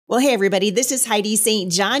Well, hey, everybody, this is Heidi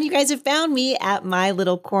St. John. You guys have found me at my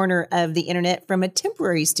little corner of the internet from a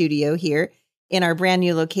temporary studio here in our brand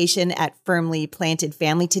new location at Firmly Planted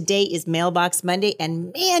Family. Today is Mailbox Monday,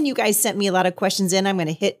 and man, you guys sent me a lot of questions in. I'm going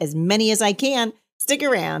to hit as many as I can. Stick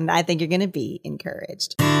around. I think you're going to be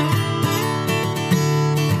encouraged. Well,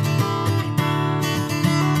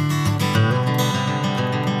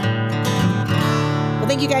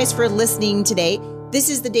 thank you guys for listening today. This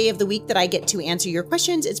is the day of the week that I get to answer your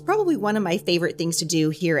questions. It's probably one of my favorite things to do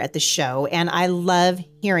here at the show, and I love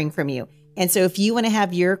hearing from you. And so if you want to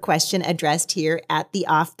have your question addressed here at the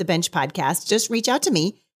Off the Bench podcast, just reach out to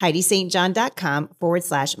me,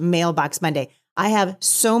 HeidiSt.John.com/Mailbox Monday. I have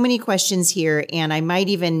so many questions here, and I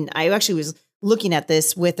actually was looking at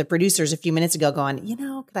this with the producers a few minutes ago going,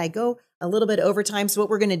 could I go a little bit overtime? So what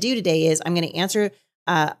we're going to do today is I'm going to answer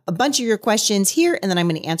a bunch of your questions here, and then I'm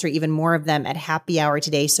going to answer even more of them at happy hour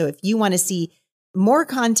today. So if you want to see more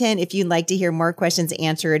content, if you'd like to hear more questions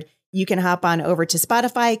answered, you can hop on over to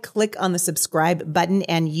Spotify, click on the subscribe button,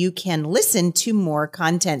 and you can listen to more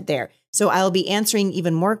content there. So I'll be answering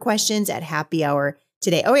even more questions at happy hour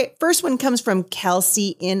today. All right, first one comes from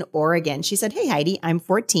Kelsey in Oregon. She said, "Hey, Heidi, I'm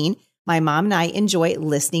 14. My mom and I enjoy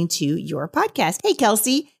listening to your podcast." Hey,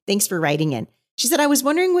 Kelsey, thanks for writing in. She said, "I was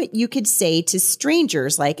wondering what you could say to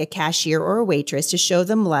strangers like a cashier or a waitress to show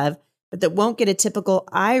them love, but that won't get a typical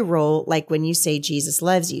eye roll like when you say Jesus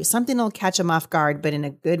loves you. Something that'll catch them off guard, but in a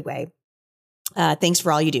good way. Thanks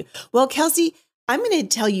for all you do." Well, Kelsey, I'm going to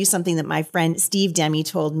tell you something that my friend Steve Demi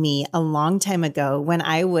told me a long time ago when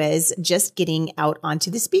I was just getting out onto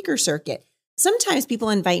the speaker circuit. Sometimes people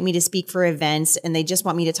invite me to speak for events and they just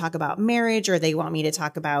want me to talk about marriage, or they want me to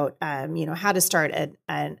talk about, how to start a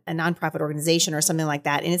nonprofit organization or something like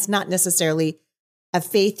that. And it's not necessarily a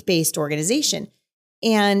faith-based organization.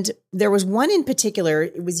 And there was one in particular,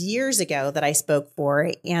 it was years ago that I spoke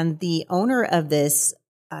for, and the owner of this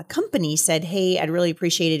company said, "Hey, I'd really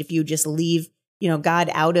appreciate it if you just leave,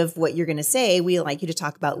 God out of what you're going to say. We'd like you to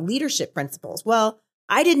talk about leadership principles." Well,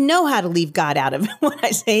 I didn't know how to leave God out of what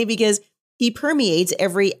I say because he permeates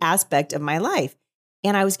every aspect of my life.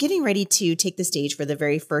 And I was getting ready to take the stage for the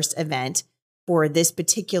very first event for this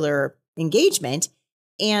particular engagement.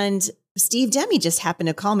 And Steve Demi just happened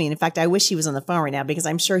to call me. And in fact, I wish he was on the phone right now because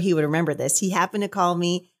I'm sure he would remember this. He happened to call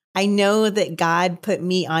me. I know that God put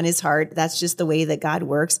me on his heart. That's just the way that God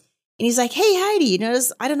works. And he's like, "Hey, Heidi,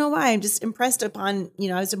 I don't know why. I'm just impressed upon,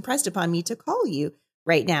 I was impressed upon me to call you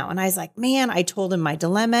right now." And I was like, man, I told him my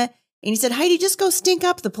dilemma. And he said, "Heidi, just go stink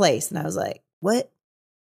up the place." And I was like, "What?"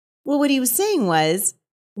 Well, what he was saying was,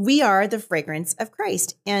 we are the fragrance of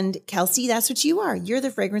Christ. And Kelsey, that's what you are. You're the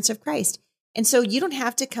fragrance of Christ. And so you don't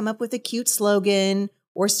have to come up with a cute slogan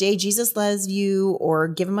or say Jesus loves you or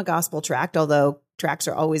give him a gospel tract, although tracts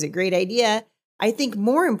are always a great idea. I think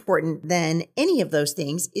more important than any of those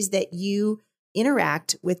things is that you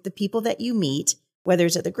interact with the people that you meet, whether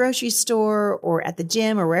it's at the grocery store or at the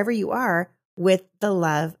gym or wherever you are, with the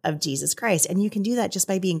love of Jesus Christ. And you can do that just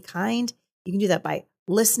by being kind. You can do that by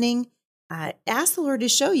listening. Ask the Lord to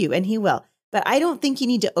show you, and he will. But I don't think you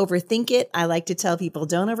need to overthink it. I like to tell people,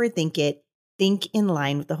 don't overthink it. Think in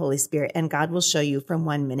line with the Holy Spirit, and God will show you from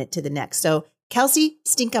one minute to the next. So Kelsey,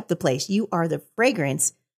 stink up the place. You are the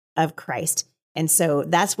fragrance of Christ. And so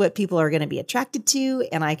that's what people are going to be attracted to.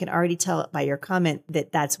 And I can already tell by your comment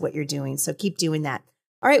that that's what you're doing. So keep doing that.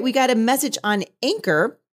 All right. We got a message on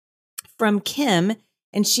Anchor from Kim,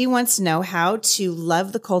 and she wants to know how to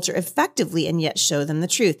love the culture effectively and yet show them the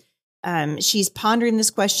truth. She's pondering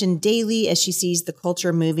this question daily as she sees the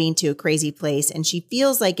culture moving to a crazy place, and she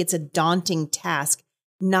feels like it's a daunting task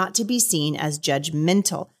not to be seen as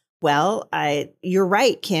judgmental. Well, you're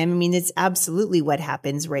right, Kim. I mean, it's absolutely what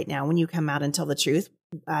happens right now when you come out and tell the truth.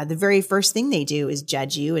 The very first thing they do is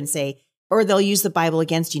judge you and say, or they'll use the Bible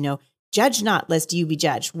against you, "Judge not, lest you be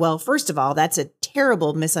judged." Well, first of all, that's a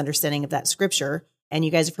terrible misunderstanding of that scripture. And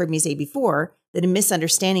you guys have heard me say before that a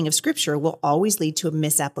misunderstanding of scripture will always lead to a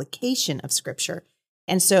misapplication of scripture.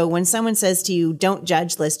 And so when someone says to you, "Don't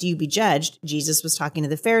judge lest you be judged," Jesus was talking to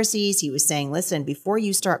the Pharisees. He was saying, listen, before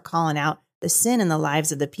you start calling out the sin in the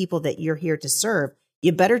lives of the people that you're here to serve,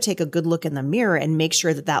 you better take a good look in the mirror and make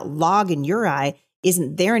sure that that log in your eye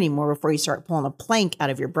isn't there anymore before you start pulling a plank out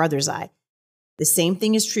of your brother's eye. The same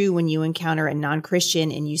thing is true when you encounter a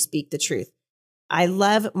non-Christian and you speak the truth. I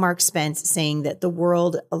love Mark Spence saying that the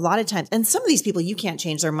world, a lot of times, and some of these people, you can't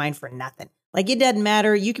change their mind for nothing. Like, it doesn't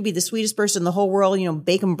matter. You could be the sweetest person in the whole world,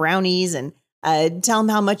 bake them brownies and tell them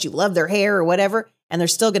how much you love their hair or whatever, and they're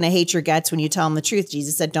still going to hate your guts when you tell them the truth.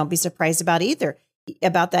 Jesus said, don't be surprised about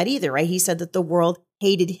that either, right? He said that the world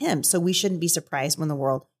hated him, so we shouldn't be surprised when the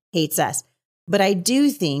world hates us. But I do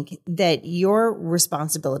think that your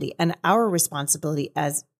responsibility and our responsibility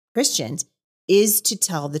as Christians is to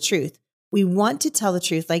tell the truth. We want to tell the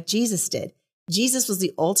truth like Jesus did. Jesus was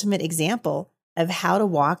the ultimate example of how to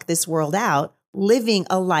walk this world out, living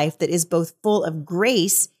a life that is both full of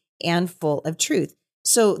grace and full of truth.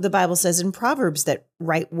 So the Bible says in Proverbs that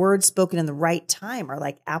right words spoken in the right time are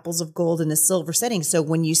like apples of gold in a silver setting. So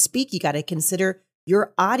when you speak, you got to consider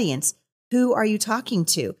your audience. Who are you talking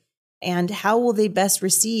to? And how will they best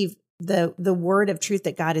receive the word of truth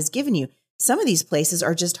that God has given you? Some of these places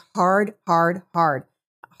are just hard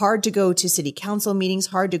to go to city council meetings,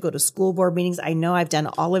 hard to go to school board meetings. I know I've done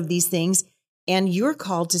all of these things, and you're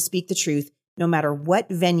called to speak the truth no matter what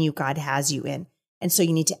venue God has you in. And so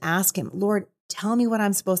you need to ask him, Lord, tell me what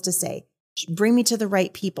I'm supposed to say. Bring me to the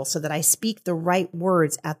right people so that I speak the right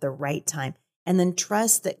words at the right time. And then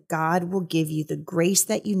trust that God will give you the grace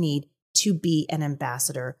that you need to be an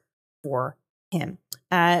ambassador for him.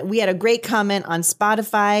 We had a great comment on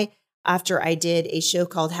Spotify after I did a show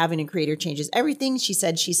called Having a Creator Changes Everything. She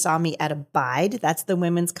said she saw me at Abide. That's the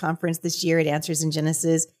women's conference this year at Answers in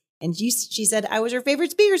Genesis. And she said I was her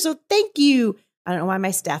favorite speaker. So thank you. I don't know why my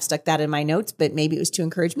staff stuck that in my notes, but maybe it was to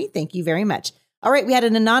encourage me. Thank you very much. All right. We had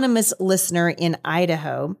an anonymous listener in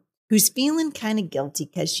Idaho who's feeling kind of guilty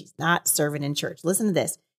because she's not serving in church. Listen to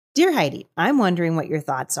this. Dear Heidi, I'm wondering what your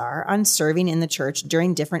thoughts are on serving in the church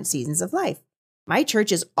during different seasons of life. My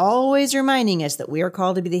church is always reminding us that we are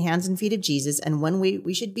called to be the hands and feet of Jesus, and one way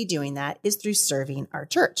we should be doing that is through serving our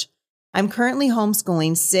church. I'm currently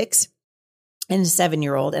homeschooling 6 and a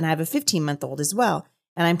 7-year-old, and I have a 15-month-old as well,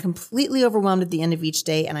 and I'm completely overwhelmed at the end of each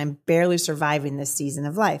day, and I'm barely surviving this season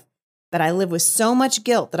of life. But I live with so much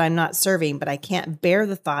guilt that I'm not serving, but I can't bear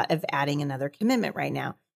the thought of adding another commitment right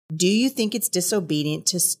now. Do you think it's disobedient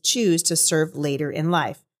to choose to serve later in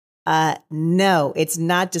life? No, it's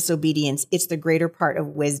not disobedience. It's the greater part of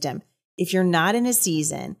wisdom. If you're not in a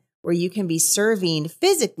season where you can be serving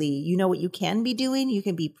physically, you know what you can be doing? You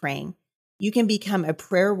can be praying. You can become a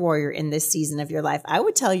prayer warrior in this season of your life. I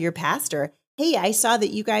would tell your pastor, hey, I saw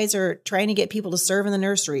that you guys are trying to get people to serve in the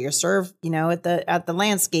nursery or serve, at the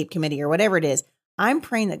landscape committee or whatever it is. I'm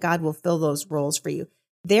praying that God will fill those roles for you.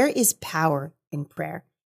 There is power in prayer.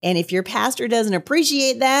 And if your pastor doesn't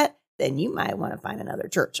appreciate that, then you might want to find another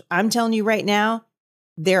church. I'm telling you right now,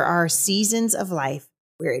 there are seasons of life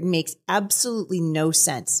where it makes absolutely no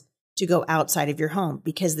sense to go outside of your home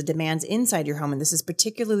because the demands inside your home, and this is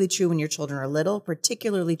particularly true when your children are little,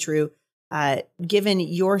 particularly true given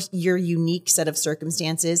your unique set of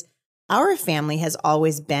circumstances. Our family has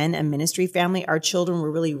always been a ministry family. Our children were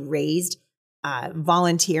really raised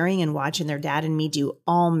volunteering and watching their dad and me do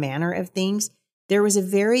all manner of things. There was a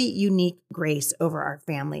very unique grace over our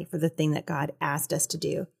family for the thing that God asked us to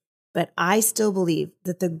do. But I still believe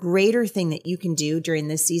that the greater thing that you can do during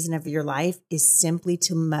this season of your life is simply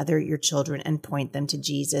to mother your children and point them to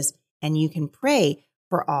Jesus. And you can pray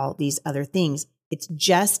for all these other things. It's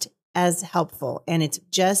just as helpful and it's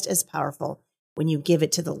just as powerful when you give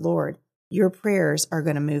it to the Lord. Your prayers are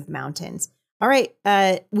going to move mountains. All right.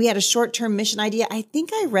 We had a short-term mission idea. I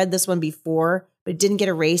think I read this one before, but it didn't get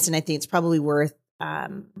erased. And I think it's probably worth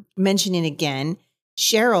mentioning again.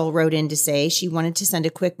 Cheryl wrote in to say she wanted to send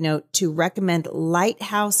a quick note to recommend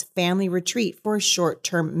Lighthouse Family Retreat for a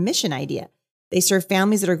short-term mission idea. They serve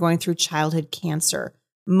families that are going through childhood cancer.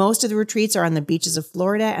 Most of the retreats are on the beaches of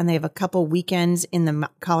Florida, and they have a couple weekends in the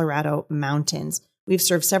Colorado mountains. We've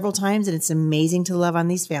served several times, and it's amazing to love on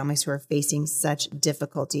these families who are facing such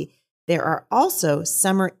difficulty. There are also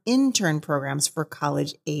summer intern programs for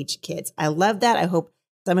college-age kids. I love that. I hope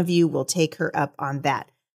some of you will take her up on that.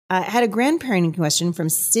 I had a grandparenting question from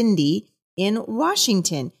Cindy in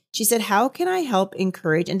Washington. She said, how can I help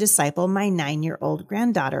encourage and disciple my 9-year-old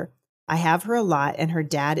granddaughter? I have her a lot, and her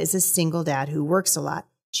dad is a single dad who works a lot.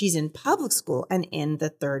 She's in public school and in the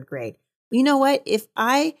 3rd grade. You know what? If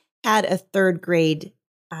I had a 3rd grade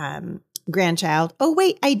grandchild, oh,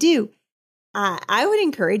 wait, I do. I would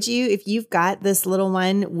encourage you, if you've got this little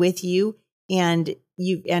one with you and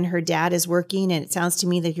her dad is working, and it sounds to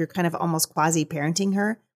me that you're kind of almost quasi-parenting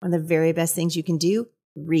her, one of the very best things you can do,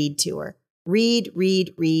 read to her. Read.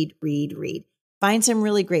 Find some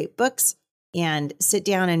really great books and sit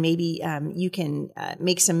down, and maybe you can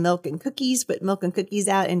make some milk and cookies, put milk and cookies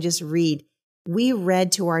out and just read. We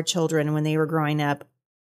read to our children when they were growing up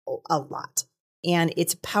a lot. And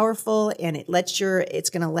it's powerful, and it's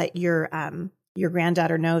going to let your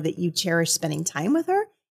granddaughter know that you cherish spending time with her.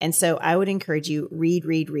 And so I would encourage you, read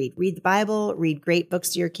the Bible, read great books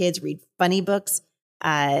to your kids, read funny books,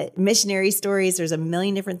 missionary stories. There's a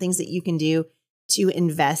million different things that you can do to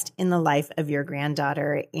invest in the life of your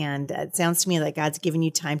granddaughter. And it sounds to me like God's given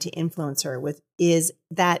you time to influence her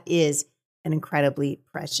that is an incredibly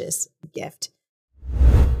precious gift.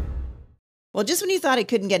 Well, just when you thought it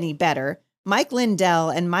couldn't get any better, Mike Lindell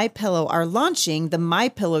and MyPillow are launching the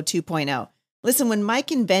MyPillow 2.0. Listen, when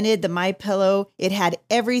Mike invented the MyPillow, it had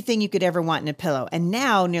everything you could ever want in a pillow. And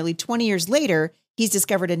now, nearly 20 years later, he's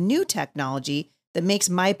discovered a new technology that makes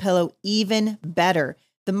MyPillow even better.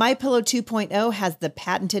 The MyPillow 2.0 has the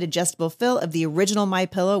patented adjustable fill of the original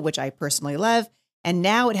MyPillow, which I personally love. And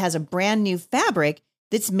now it has a brand new fabric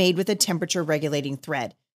that's made with a temperature regulating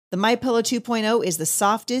thread. The MyPillow 2.0 is the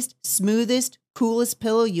softest, smoothest, coolest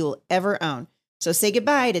pillow you'll ever own. So say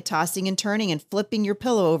goodbye to tossing and turning and flipping your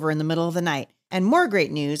pillow over in the middle of the night. And more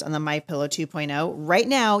great news on the MyPillow 2.0. Right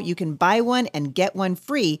now, you can buy one and get one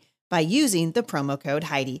free by using the promo code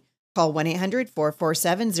Heidi. Call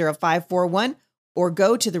 1-800-447-0541 or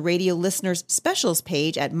go to the radio listeners specials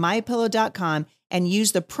page at mypillow.com and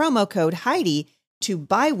use the promo code Heidi to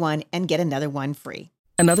buy one and get another one free.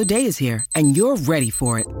 Another day is here, and you're ready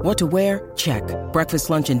for it. What to wear? Check.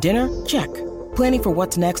 Breakfast, lunch, and dinner? Check. Planning for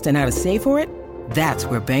what's next and how to save for it? That's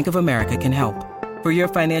where Bank of America can help. For your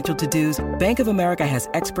financial to-dos, Bank of America has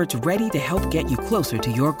experts ready to help get you closer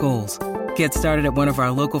to your goals. Get started at one of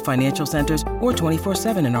our local financial centers or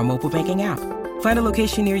 24/7 in our mobile banking app. Find a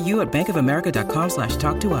location near you at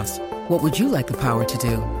bankofamerica.com/talktous. What would you like the power to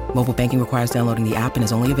do? Mobile banking requires downloading the app and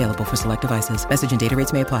is only available for select devices. Message and data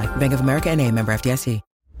rates may apply. Bank of America N.A., member FDIC.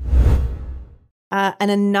 An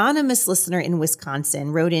anonymous listener in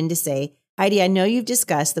Wisconsin wrote in to say, Heidi, I know you've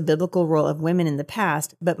discussed the biblical role of women in the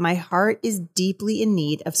past, but my heart is deeply in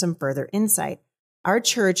need of some further insight. Our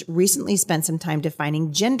church recently spent some time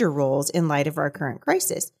defining gender roles in light of our current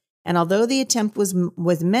crisis. And although the attempt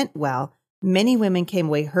was meant well, many women came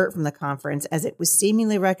away hurt from the conference as it was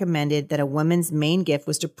seemingly recommended that a woman's main gift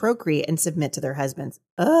was to procreate and submit to their husbands.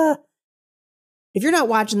 If you're not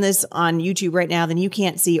watching this on YouTube right now, then you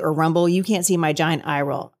can't see, or Rumble, you can't see my giant eye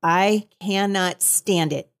roll. I cannot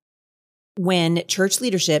stand it when church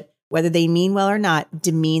leadership, whether they mean well or not,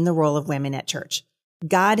 demean the role of women at church.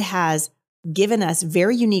 God has given us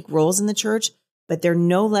very unique roles in the church, but they're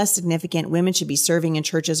no less significant. Women should be serving in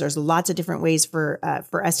churches. There's lots of different ways for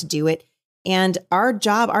us to do it. And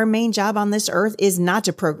our main job on this earth is not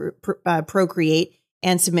to procreate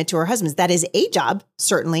and submit to our husbands. That is a job,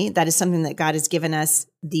 certainly. That is something that God has given us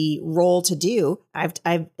the role to do.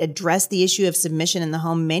 I've addressed the issue of submission in the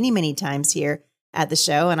home many, many times here at the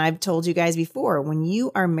show. And I've told you guys before, when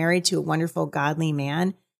you are married to a wonderful, godly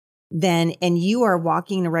man, and you are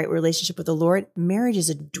walking in the right relationship with the Lord, marriage is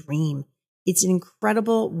a dream. It's an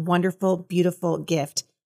incredible, wonderful, beautiful gift.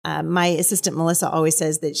 My assistant, Melissa, always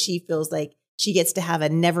says that she feels like she gets to have a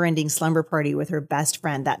never-ending slumber party with her best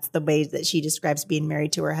friend. That's the way that she describes being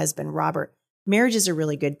married to her husband, Robert. Marriage is a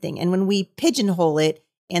really good thing. And when we pigeonhole it,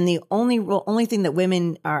 and the only thing that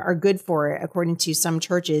women are good for, according to some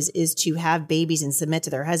churches, is to have babies and submit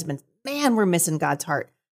to their husbands, man, we're missing God's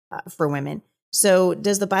heart for women. So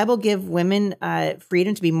does the Bible give women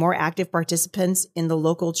freedom to be more active participants in the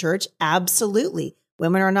local church? Absolutely.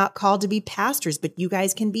 Women are not called to be pastors, but you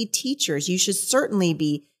guys can be teachers. You should certainly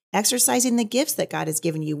be exercising the gifts that God has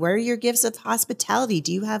given you. Where are your gifts of hospitality?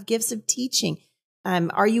 Do you have gifts of teaching?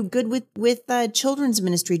 Are you good with children's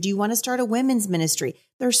ministry? Do you want to start a women's ministry?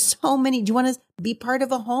 There's so many. Do you want to be part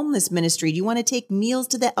of a homeless ministry? Do you want to take meals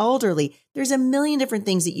to the elderly? There's a million different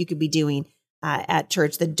things that you could be doing at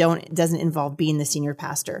church that doesn't involve being the senior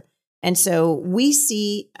pastor. And so we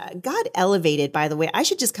see God elevated, by the way, I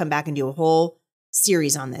should just come back and do a whole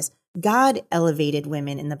series on this. God elevated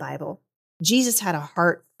women in the Bible. Jesus had a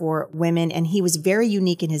heart for women, and he was very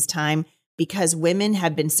unique in his time because women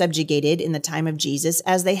had been subjugated in the time of Jesus,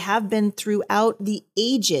 as they have been throughout the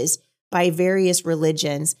ages by various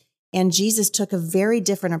religions. And Jesus took a very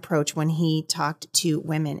different approach when he talked to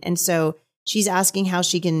women. And so she's asking how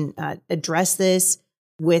she can address this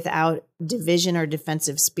without division or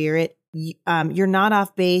defensive spirit. You're not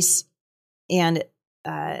off base. And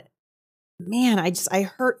man, I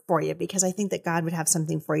hurt for you because I think that God would have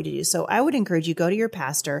something for you to do. So I would encourage you, go to your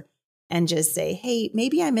pastor and just say, hey,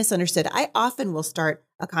 maybe I misunderstood. I often will start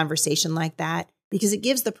a conversation like that because it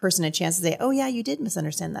gives the person a chance to say, oh yeah, you did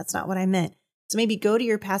misunderstand. That's not what I meant. So maybe go to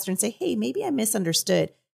your pastor and say, hey, maybe I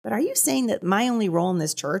misunderstood, but are you saying that my only role in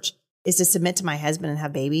this church is to submit to my husband and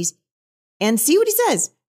have babies? And see what he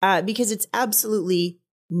says, because it's absolutely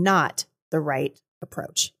not the right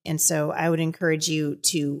approach. And so I would encourage you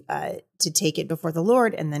to take it before the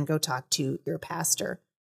Lord and then go talk to your pastor.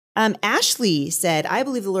 Ashley said, I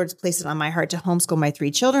believe the Lord's placed it on my heart to homeschool my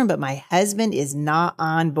 3 children, but my husband is not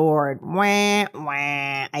on board. Wah,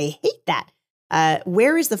 wah. I hate that.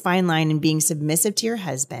 Where is the fine line in being submissive to your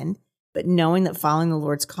husband, but knowing that following the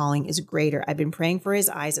Lord's calling is greater? I've been praying for his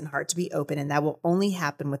eyes and heart to be open, and that will only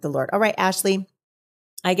happen with the Lord. All right, Ashley,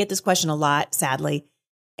 I get this question a lot, sadly,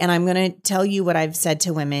 and I'm going to tell you what I've said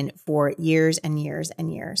to women for years and years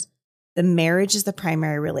and years. The marriage is the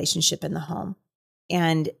primary relationship in the home.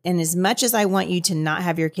 And as much as I want you to not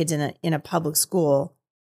have your kids in a public school,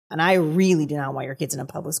 and I really do not want your kids in a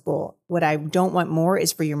public school, what I don't want more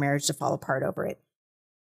is for your marriage to fall apart over it.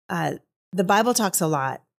 The Bible talks a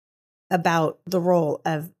lot about the role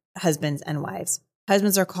of husbands and wives.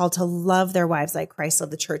 Husbands are called to love their wives like Christ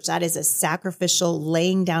loved the church. That is a sacrificial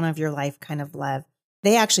laying down of your life kind of love.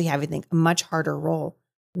 They actually have, I think, a much harder role.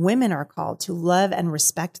 Women are called to love and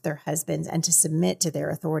respect their husbands and to submit to their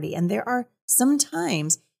authority. And there are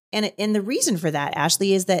sometimes, and the reason for that,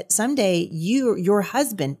 Ashley, is that someday your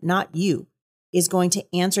husband, not you, is going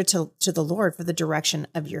to answer to the Lord for the direction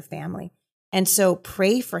of your family. And so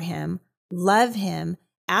pray for him, love him,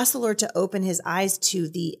 ask the Lord to open his eyes to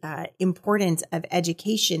the importance of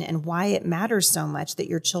education and why it matters so much that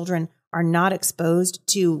your children are not exposed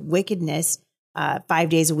to wickedness 5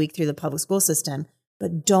 days a week through the public school system.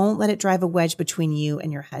 But don't let it drive a wedge between you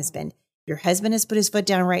and your husband. Your husband has put his foot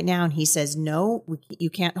down right now and he says, no, you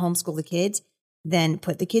can't homeschool the kids. Then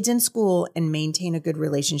put the kids in school and maintain a good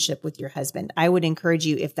relationship with your husband. I would encourage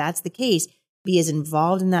you, if that's the case, be as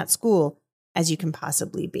involved in that school as you can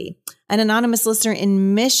possibly be. An anonymous listener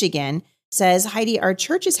in Michigan says, Heidi, our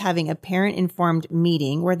church is having a parent-informed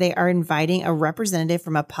meeting where they are inviting a representative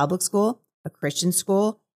from a public school, a Christian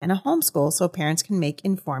school, and a homeschool so parents can make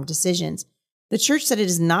informed decisions. The church said it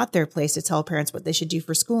is not their place to tell parents what they should do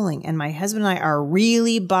for schooling, and my husband and I are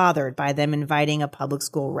really bothered by them inviting a public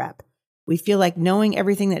school rep. We feel like, knowing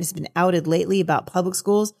everything that has been outed lately about public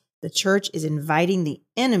schools, the church is inviting the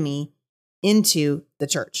enemy into the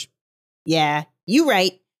church. Yeah, you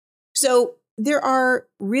right. So there are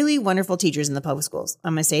really wonderful teachers in the public schools.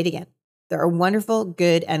 I'm going to say it again. There are wonderful,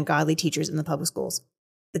 good, and godly teachers in the public schools.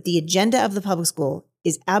 But the agenda of the public school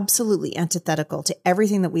is absolutely antithetical to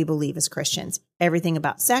everything that we believe as Christians. Everything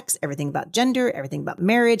about sex, everything about gender, everything about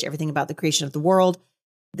marriage, everything about the creation of the world.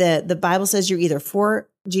 The Bible says you're either for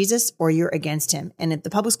Jesus or you're against him. And if the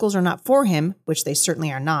public schools are not for him, which they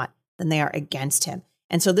certainly are not, then they are against him.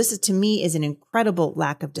 And so this is, to me, is an incredible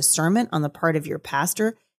lack of discernment on the part of your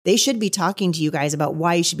pastor. They should be talking to you guys about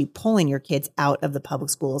why you should be pulling your kids out of the public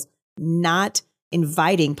schools, not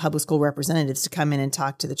inviting public school representatives to come in and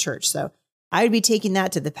talk to the church. So I would be taking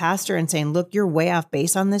that to the pastor and saying, look, you're way off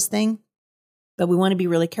base on this thing, but we want to be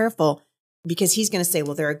really careful, because he's going to say,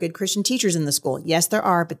 well, there are good Christian teachers in the school. Yes, there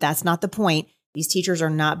are, but that's not the point. These teachers are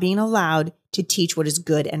not being allowed to teach what is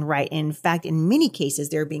good and right. And in fact, in many cases,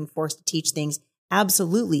 they're being forced to teach things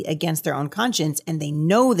absolutely against their own conscience, and they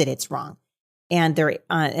know that it's wrong, and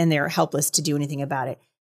they're helpless to do anything about it.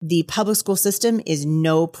 The public school system is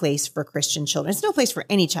no place for Christian children. It's no place for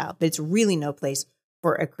any child, but it's really no place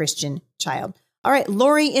for a Christian child. All right,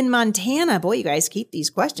 Lori in Montana. Boy, you guys keep these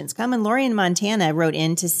questions coming. Lori in Montana wrote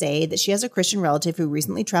in to say that she has a Christian relative who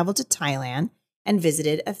recently traveled to Thailand and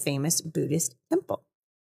visited a famous Buddhist temple.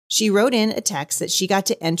 She wrote in a text that she got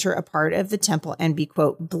to enter a part of the temple and be,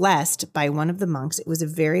 quote, blessed by one of the monks. It was a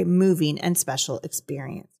very moving and special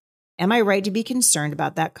experience. Am I right to be concerned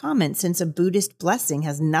about that comment, since a Buddhist blessing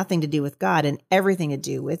has nothing to do with God and everything to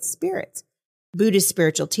do with spirits? Buddhist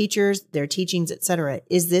spiritual teachers, their teachings, etc.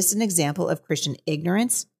 Is this an example of Christian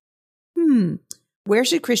ignorance? Where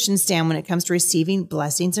should Christians stand when it comes to receiving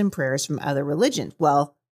blessings and prayers from other religions?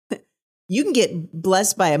 Well, you can get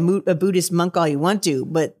blessed by a Buddhist monk all you want to,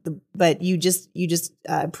 but you just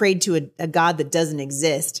prayed to a God that doesn't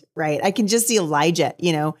exist, right? I can just see Elijah,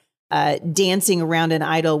 dancing around an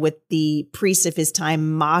idol with the priests of his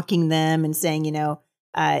time, mocking them and saying,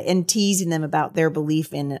 and teasing them about their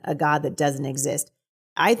belief in a God that doesn't exist.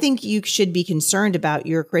 I think you should be concerned about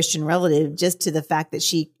your Christian relative just to the fact that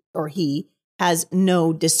she or he has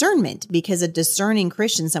no discernment, because a discerning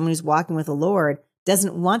Christian, someone who's walking with the Lord,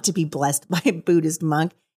 doesn't want to be blessed by a Buddhist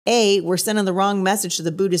monk. A, we're sending the wrong message to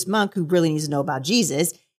the Buddhist monk who really needs to know about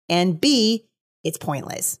Jesus. And B, it's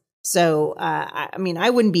pointless. So, I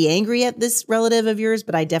wouldn't be angry at this relative of yours,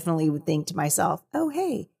 but I definitely would think to myself, oh,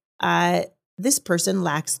 hey, this person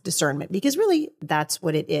lacks discernment, because really that's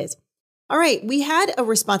what it is. All right. We had a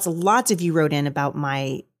response. Lots of you wrote in about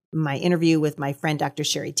my interview with my friend, Dr.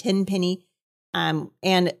 Sherry Tenpenny.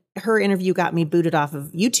 And her interview got me booted off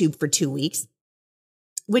of YouTube for 2 weeks.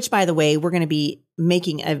 which, by the way, we're going to be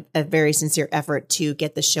making a very sincere effort to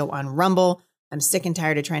get the show on Rumble. I'm sick and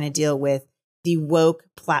tired of trying to deal with the woke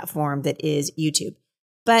platform that is YouTube.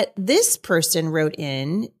 But this person wrote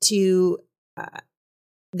in to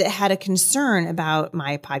that had a concern about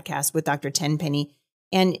my podcast with Dr. Tenpenny.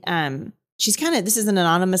 And she's this is an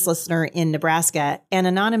anonymous listener in Nebraska. And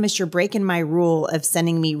Anonymous, you're breaking my rule of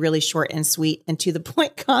sending me really short and sweet and to the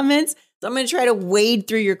point comments. So I'm going to try to wade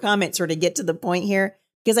through your comments or to get to the point here,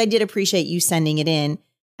 because I did appreciate you sending it in.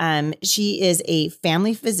 She is a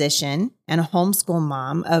family physician and a homeschool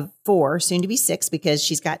mom of 4, soon to be 6, because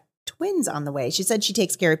she's got twins on the way. She said she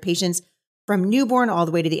takes care of patients from newborn all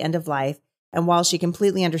the way to the end of life. And while she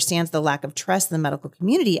completely understands the lack of trust in the medical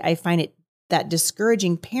community, I find it that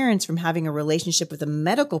discouraging parents from having a relationship with a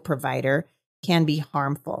medical provider can be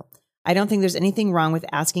harmful. I don't think there's anything wrong with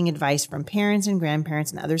asking advice from parents and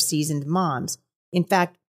grandparents and other seasoned moms. In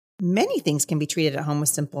fact, many things can be treated at home with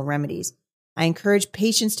simple remedies. I encourage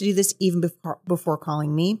patients to do this even before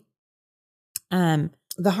calling me.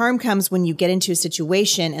 The harm comes when you get into a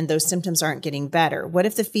situation and those symptoms aren't getting better. What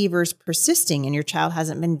if the fever is persisting and your child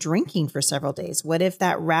hasn't been drinking for several days? What if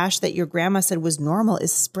that rash that your grandma said was normal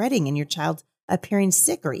is spreading and your child's appearing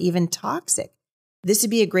sick or even toxic? This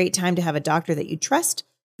would be a great time to have a doctor that you trust,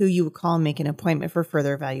 who you would call and make an appointment for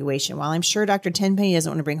further evaluation. While I'm sure Dr. Tenpenny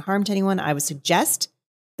doesn't want to bring harm to anyone, I would suggest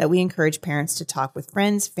that we encourage parents to talk with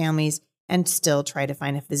friends, families, and still try to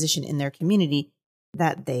find a physician in their community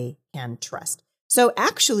that they can trust. So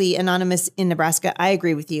actually, Anonymous in Nebraska, I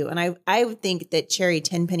agree with you. And I would think that Sherry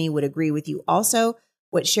Tenpenny would agree with you also.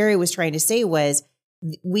 What Sherry was trying to say was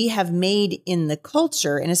we have made in the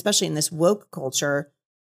culture, and especially in this woke culture,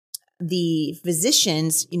 the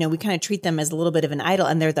physicians, we kind of treat them as a little bit of an idol,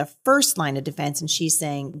 and they're the first line of defense. And she's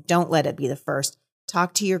saying, don't let it be the first.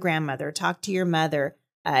 Talk to your grandmother, talk to your mother.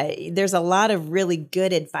 There's a lot of really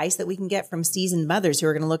good advice that we can get from seasoned mothers who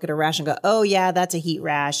are going to look at a rash and go, oh yeah, that's a heat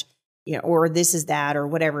rash. Or this is that, or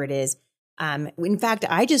whatever it is. In fact,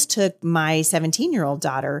 I just took my 17-year-old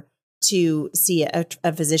daughter to see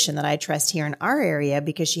a physician that I trust here in our area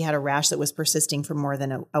because she had a rash that was persisting for more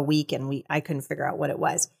than a week, and I couldn't figure out what it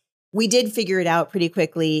was. We did figure it out pretty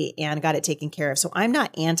quickly and got it taken care of. So I'm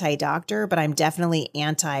not anti-doctor, but I'm definitely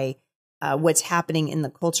anti what's happening in the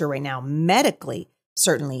culture right now medically.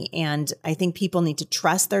 Certainly. And I think people need to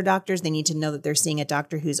trust their doctors. They need to know that they're seeing a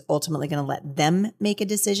doctor who's ultimately going to let them make a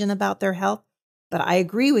decision about their health. But I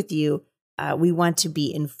agree with you. We want to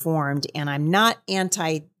be informed. And I'm not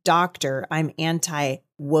anti-doctor. I'm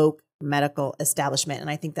anti-woke medical establishment. And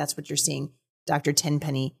I think that's what you're seeing Dr.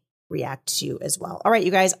 Tenpenny react to as well. All right,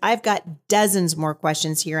 you guys, I've got dozens more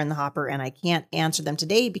questions here in the hopper, and I can't answer them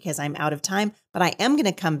today because I'm out of time. But I am going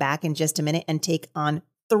to come back in just a minute and take on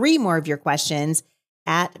 3 more of your questions.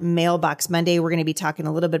 At Mailbox Monday, we're going to be talking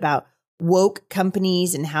a little bit about woke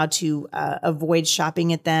companies and how to avoid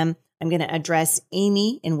shopping at them. I'm going to address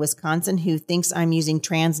Amy in Wisconsin, who thinks I'm using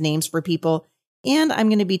trans names for people. And I'm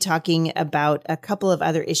going to be talking about a couple of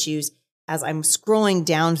other issues as I'm scrolling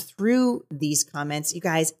down through these comments. You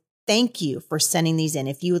guys, thank you for sending these in.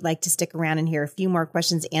 If you would like to stick around and hear a few more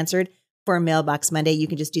questions answered for Mailbox Monday, you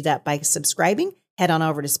can just do that by subscribing. Head on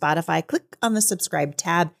over to Spotify, click on the subscribe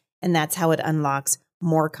tab, and that's how it unlocks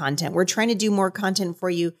more content. We're trying to do more content for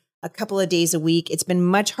you a couple of days a week. It's been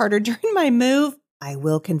much harder during my move, I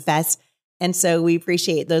will confess. And so we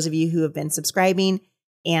appreciate those of you who have been subscribing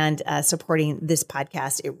and supporting this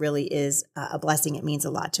podcast. It really is a blessing. It means a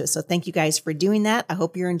lot to us. So thank you guys for doing that. I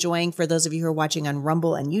hope you're enjoying, for those of you who are watching on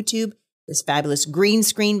Rumble and YouTube, this fabulous green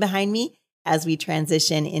screen behind me as we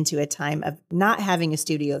transition into a time of not having a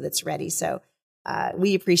studio that's ready. So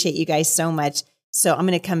we appreciate you guys so much. So I'm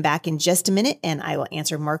going to come back in just a minute and I will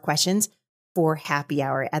answer more questions for Happy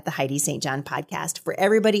Hour at the Heidi St. John podcast. For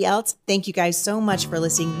everybody else, thank you guys so much for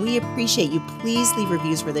listening. We appreciate you. Please leave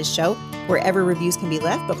reviews for this show wherever reviews can be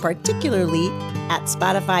left, but particularly at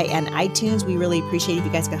Spotify and iTunes. We really appreciate it if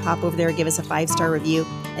you guys could hop over there, give us a 5-star review,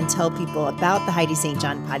 and tell people about the Heidi St.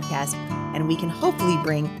 John podcast. And we can hopefully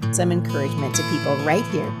bring some encouragement to people right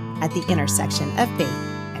here at the intersection of faith